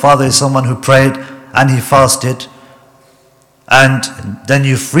said, your father is someone who prayed and he fasted. And then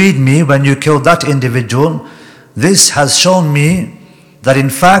you freed me when you killed that individual. This has shown me that in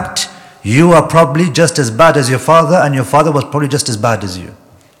fact, you are probably just as bad as your father, and your father was probably just as bad as you,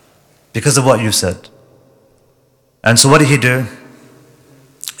 because of what you said. And so what did he do?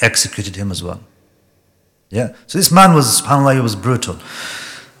 Executed him as well. Yeah. So this man was, subhanAllah, he was brutal.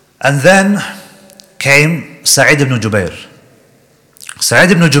 And then came Saeed ibn Jubayr.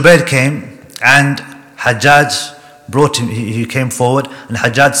 Saeed ibn Jubayr came, and Hajjaj brought him, he came forward, and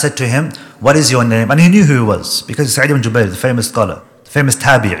Hajjaj said to him, what is your name? And he knew who he was, because Saeed ibn Jubayr, the famous scholar, the famous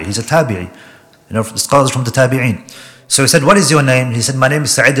tabi'i, he's a tabi'i, the scholars from the tabi'in. So he said, what is your name? He said, my name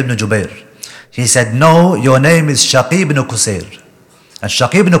is Saeed ibn Jubayr. He said, no, your name is Shaqi ibn Qusayr. And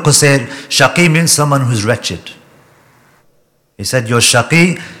Shaqi ibn Qusayr, Shaqi means someone who's wretched. He said, you're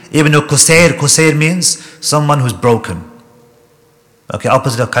Shaqi ibn Qusayr. Qusayr means someone who's broken. Okay,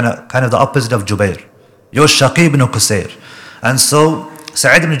 opposite of kind of the opposite of Jubayr. You're Shaqi ibn Qusayr. And so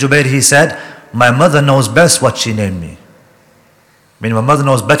Saeed ibn Jubayr, he said, my mother knows best what she named me. I mean, my mother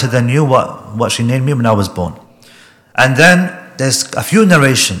knows better than you what she named me when I was born. And then there's a few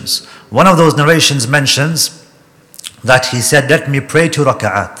narrations. One of those narrations mentions that he said, let me pray 2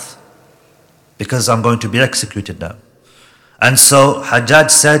 raka'at, because I'm going to be executed now. And so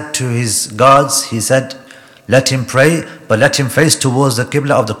Hajjaj said to his guards, he said, let him pray, but let him face towards the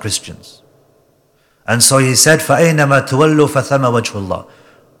Qibla of the Christians. And so he said, فَأَيْنَمَا تُوَلُّوا فَثَمَ وَجْهُ اللَّهِ.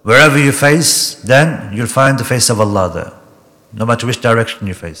 Wherever you face, then you'll find the face of Allah there, no matter which direction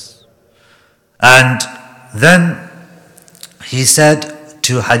you face. And then he said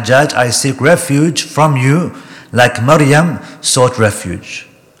to Hajjaj, I seek refuge from you like Maryam sought refuge.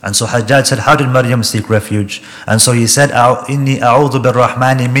 And so Hajjaj said, how did Maryam seek refuge? And so he said, إِنِّي أَعُوذُ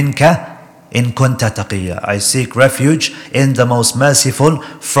بِالرَّحْمَنِ مِنْكَ إِن كُنْتَ تَقِيًّا. I seek refuge in the most merciful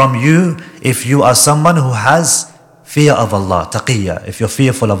from you if you are someone who has fear of Allah, taqiyya, if you're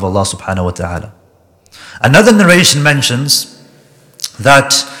fearful of Allah subhanahu wa ta'ala. Another narration mentions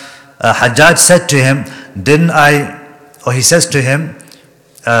that Hajjaj said to him, he says to him,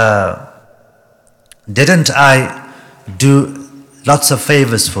 didn't I do lots of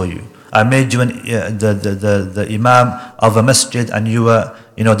favors for you? I made you the imam of a masjid, and you were,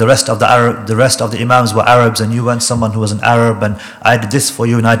 the rest of the imams were Arabs, and you weren't someone who was an Arab, and I did this for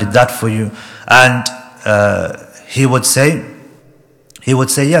you, and I did that for you. And he would say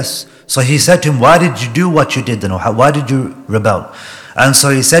yes. So he said to him, why did you do what you did then? Why did you rebel? And so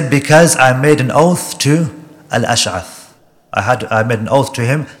he said, because I made an oath to Al-Ash'ath. I made an oath to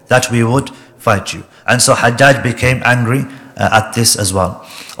him that we would fight you. And so Hajjaj became angry at this as well.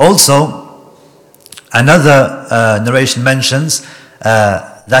 Also, another narration mentions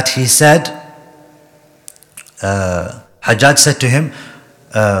that he said, Hajjaj said to him,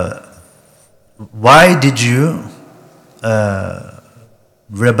 why did you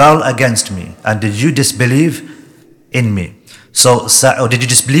rebel against me? And did you disbelieve in me? Or did you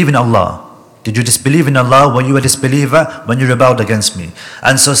disbelieve in Allah? Did you disbelieve in Allah? Were you a disbeliever when you rebelled against me?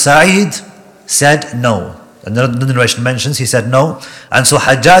 And so Saeed said no. Another narration mentions, he said no. And so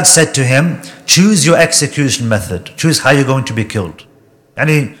Hajjaj said to him, choose your execution method. Choose how you're going to be killed. And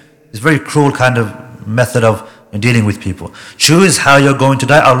it's a very cruel kind of method of dealing with people. Choose how you're going to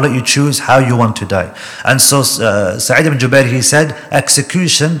die. I'll let you choose how you want to die. And so Saeed ibn Jubayr, he said,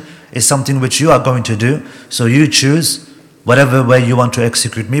 execution is something which you are going to do. So you choose whatever way you want to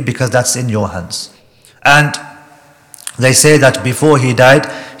execute me, because that's in your hands. And they say that before he died,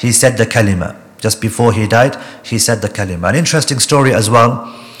 he said the kalima. Just before he died, he said the kalima. An interesting story as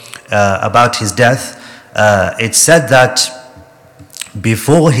well about his death. It said that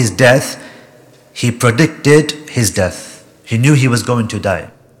before his death, he predicted his death. He knew he was going to die.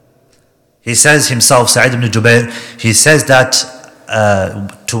 He says himself, Saeed ibn Jubayr, he says that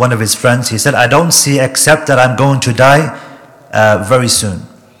to one of his friends, he said, I don't see except that I'm going to die very soon.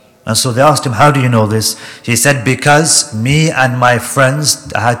 And so they asked him, how do you know this? He said, because me and my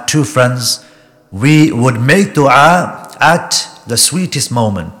friends, I had 2 friends, we would make dua at the sweetest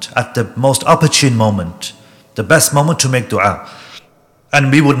moment, at the most opportune moment, the best moment to make dua.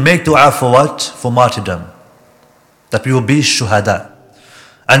 And we would make dua for what? For martyrdom. That we will be shuhada.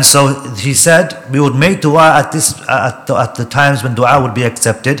 And so he said, we would make dua at the times when dua would be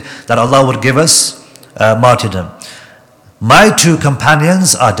accepted, that Allah would give us martyrdom. My 2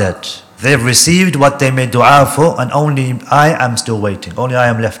 companions are dead. They've received what they made dua for, and only I am still waiting. Only I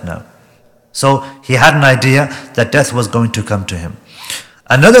am left now. So he had an idea that death was going to come to him.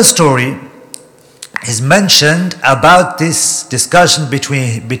 Another story is mentioned about this discussion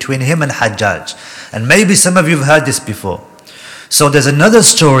between him and Hajjaj. And maybe some of you have heard this before. So there's another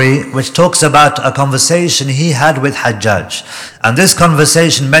story which talks about a conversation he had with Hajjaj. And this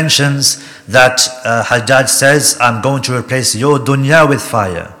conversation mentions that Hajjaj says, I'm going to replace your dunya with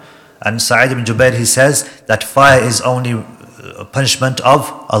fire. And Saeed ibn Jubayr, he says that fire is only punishment of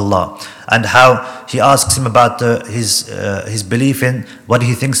Allah. And how he asks him about his belief in what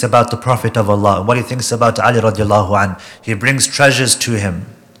he thinks about the Prophet of Allah, what he thinks about Ali radiallahu anh. He brings treasures to him.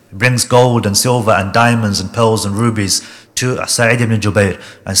 He brings gold and silver and diamonds and pearls and rubies to Saeed ibn Jubayr.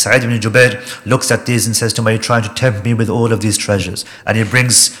 And Saeed ibn Jubayr looks at these and says to him, are you trying to tempt me with all of these treasures? And he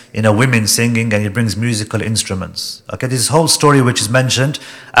brings women singing, and he brings musical instruments. Okay, this whole story which is mentioned,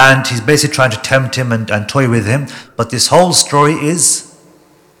 and he's basically trying to tempt him and toy with him. But this whole story is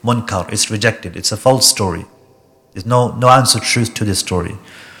munkar, it's rejected, it's a false story. There's no answer truth to this story.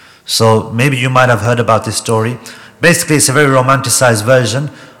 So maybe you might have heard about this story. Basically, it's a very romanticized version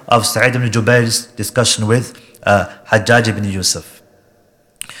of Saeed ibn Jubayr's discussion with Hajjaj ibn Yusuf.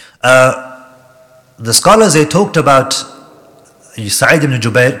 The scholars, they talked about Saeed ibn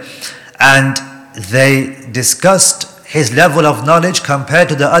Jubayr, and they discussed his level of knowledge compared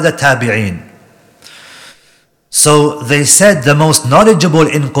to the other tabi'een. So they said the most knowledgeable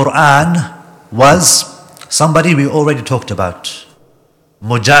in Quran was somebody we already talked about,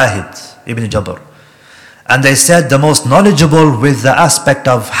 Mujahid ibn Jabr. And they said the most knowledgeable with the aspect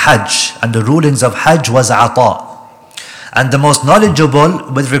of Hajj and the rulings of Hajj was Ata. And the most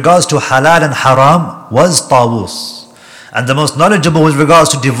knowledgeable with regards to halal and haram was Tawus. And the most knowledgeable with regards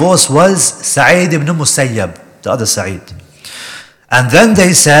to divorce was Saeed ibn Musayyab, the other Saeed. And then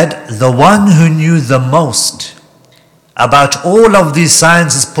they said the one who knew the most about all of these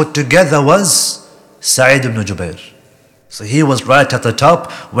sciences put together was Saeed ibn Jubayr. So he was right at the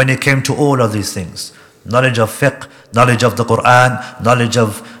top when it came to all of these things. Knowledge of fiqh, knowledge of the Quran, knowledge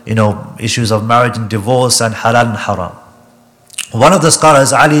of, issues of marriage and divorce and halal and haram. One of the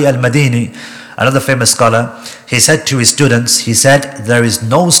scholars, Ali al-Madini, another famous scholar, he said to his students, he said, there is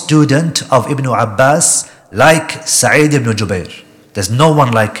no student of Ibn Abbas like Saeed ibn Jubayr. There's no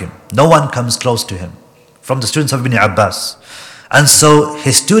one like him. No one comes close to him from the students of Ibn Abbas. And so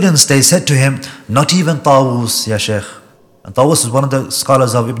his students, they said to him, not even Tawus, ya Sheikh. And Tawus is one of the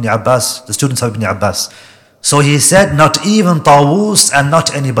scholars of Ibn Abbas, the students of Ibn Abbas. So he said, not even Tawus and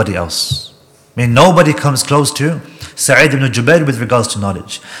not anybody else. I mean, nobody comes close to Saeed ibn Jubayr with regards to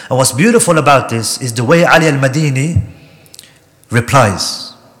knowledge. And what's beautiful about this is the way Ali al-Madini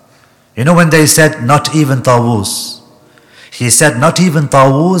replies. When they said, not even Tawus, he said, not even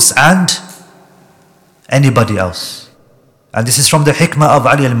Tawus and anybody else. And this is from the hikmah of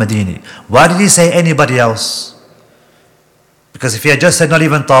Ali al-Madini. Why did he say anybody else? Because if he had just said not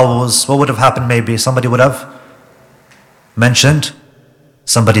even Tawus, what would have happened? Maybe somebody would have mentioned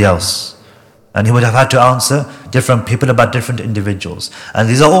somebody else. And he would have had to answer different people about different individuals. And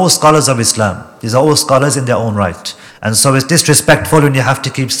these are all scholars of Islam. These are all scholars in their own right. And so it's disrespectful when you have to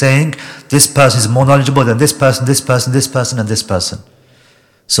keep saying, this person is more knowledgeable than this person, this person, this person, and this person.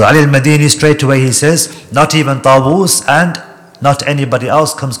 So Ali al-Madini, straight away he says, not even Tawus and not anybody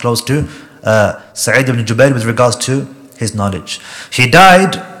else comes close to Saeed ibn Jubayr with regards to his knowledge. He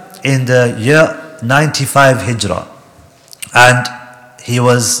died in the year 95 Hijrah. And he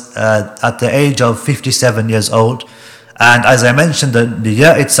was at the age of 57 years old. And as I mentioned, the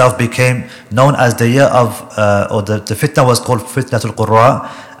year itself became known as the year of, or the fitna was called Fitnatul Qurra,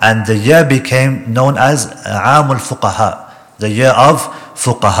 and the year became known as Amul Fuqaha, the year of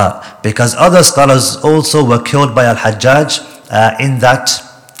Fuqaha, because other scholars also were killed by Al-Hajjaj in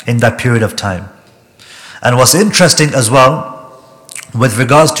that period of time. And what's interesting as well, with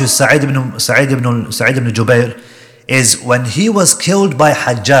regards to Saeed ibn Jubayr, is when he was killed by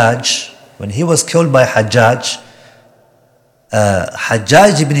Hajjaj,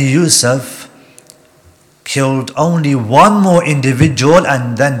 Hajjaj ibn Yusuf killed only one more individual,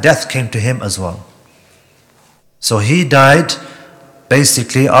 and then death came to him as well. So he died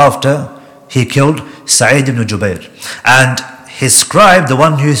basically after he killed Saeed ibn Jubayr. And his scribe, the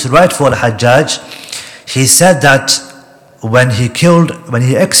one who used to write for Hajjaj, he said that when he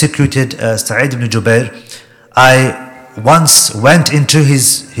executed Saeed ibn Jubayr, I once went into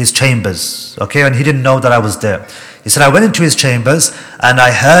his chambers, okay, and he didn't know that I was there. He said, I went into his chambers and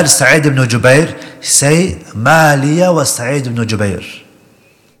I heard Saeed ibn Jubayr say, Ma liya wa Saeed ibn Jubayr.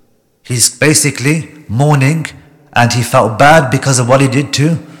 He's basically mourning and he felt bad because of what he did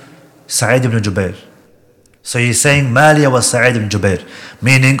to Saeed ibn Jubayr. So he's saying, Ma liya wa Saeed ibn Jubayr,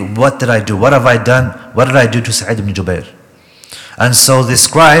 meaning, what did I do? What have I done? What did I do to Saeed ibn Jubayr? And so the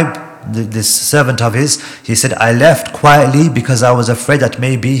scribe, this servant of his, he said, I left quietly because I was afraid that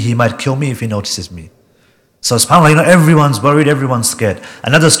maybe he might kill me if he notices me. So subhanAllah, everyone's worried, everyone's scared.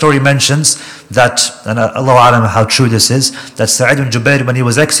 Another story mentions that, and Allahu A'lam how true this is, that Saeed ibn Jubayr, when he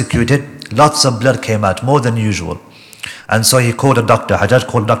was executed, lots of blood came out, more than usual. And so he called a doctor. Hajjaj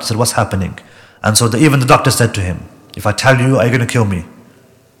called a doctor, said, what's happening? And so even the doctor said to him, if I tell you, are you going to kill me?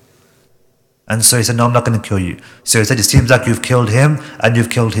 And so he said, no, I'm not going to kill you. So he said, it seems like you've killed him and you've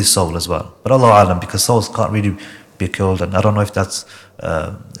killed his soul as well. But Allahu A'lam, because souls can't really be killed, and I don't know if that's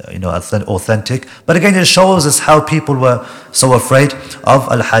authentic. But again, it shows us how people were so afraid of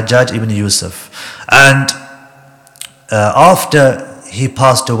Al-Hajjaj ibn Yusuf. And after he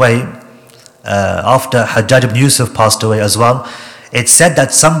passed away, after Hajjaj ibn Yusuf passed away as well, it said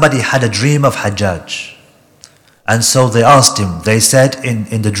that somebody had a dream of Hajjaj. And so they asked him, they said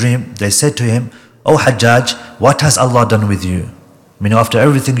in the dream, they said to him, "Oh Hajjaj, what has Allah done with you? After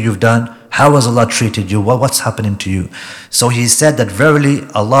everything you've done, how has Allah treated you? What's happening to you?" So he said that verily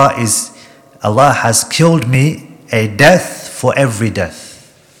Allah has killed me a death for every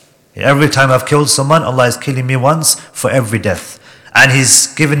death. Every time I've killed someone, Allah is killing me once for every death. And He's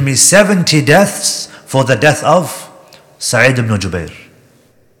given me 70 deaths for the death of Saeed ibn Jubayr.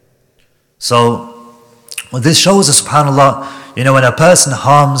 So this shows us, subhanAllah, when a person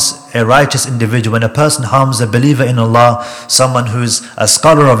harms a righteous individual, when a person harms a believer in Allah, someone who's a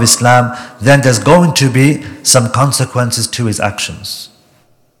scholar of Islam, then there's going to be some consequences to his actions.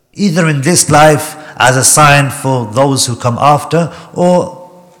 Either in this life as a sign for those who come after, or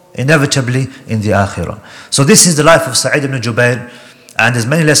inevitably in the akhirah. So this is the life of Saeed ibn Jubayr, and there's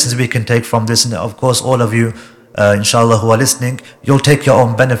many lessons we can take from this. And of course, all of you, inshallah, who are listening, you'll take your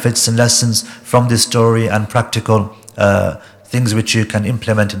own benefits and lessons from this story and practical things which you can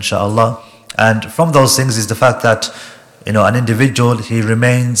implement, inshallah. And from those things is the fact that, an individual, he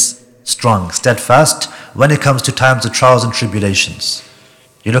remains strong, steadfast when it comes to times of trials and tribulations.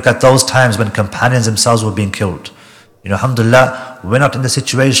 You look at those times when companions themselves were being killed. Alhamdulillah, we're not in the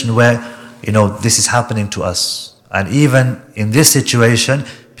situation where, this is happening to us. And even in this situation,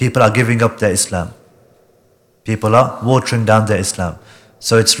 people are giving up their Islam. People are watering down their Islam.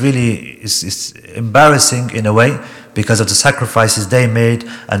 So it's embarrassing in a way because of the sacrifices they made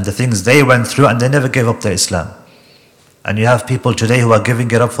and the things they went through, and they never gave up their Islam. And you have people today who are giving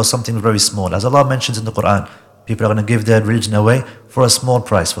it up for something very small. As Allah mentions in the Quran, people are going to give their religion away for a small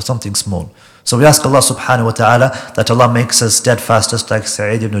price, for something small. So we ask Allah subhanahu wa ta'ala that Allah makes us steadfast, just like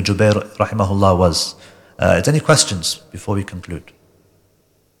Saeed ibn Jubayr rahimahullah was. Any questions before we conclude?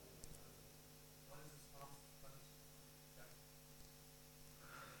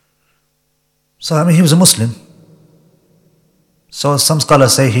 So he was a Muslim. So some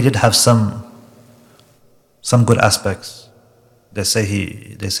scholars say he did have some good aspects. They say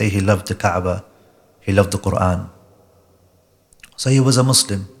he loved the Kaaba, he loved the Quran. So he was a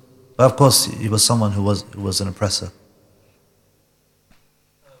Muslim. But of course he was someone who was an oppressor.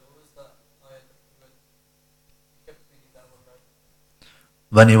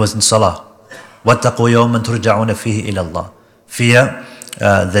 When he was in Salah, وَاتَّقُوا يَوْمًا تُرْجَعُونَ فِيهِ إِلَى اللَّهِ. Fear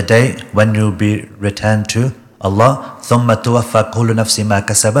the day when you will be returned to Allah. ثُمَّ تُوَفَّى كُلُّ نَفْسٍ مَا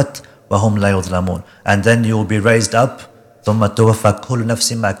كَسَبَتْ وَهُمْ لَا يُظْلَمُونَ. And then you will be raised up. ثُمَّ تُوَفَّى كُلُّ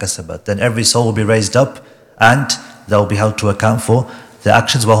نَفْسٍ مَا كَسَبَتْ. Then every soul will be raised up, and they will be held to account for the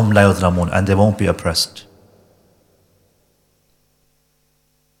actions. وَهُمْ لَا يُظْلَمُونَ. And they won't be oppressed.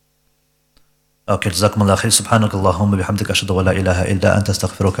 Okay, جزاكم الله خير. سبحانك اللهم وبحمدك أشهد أن لا إله إلا أنت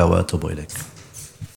أستغفرك وأتوب إليك.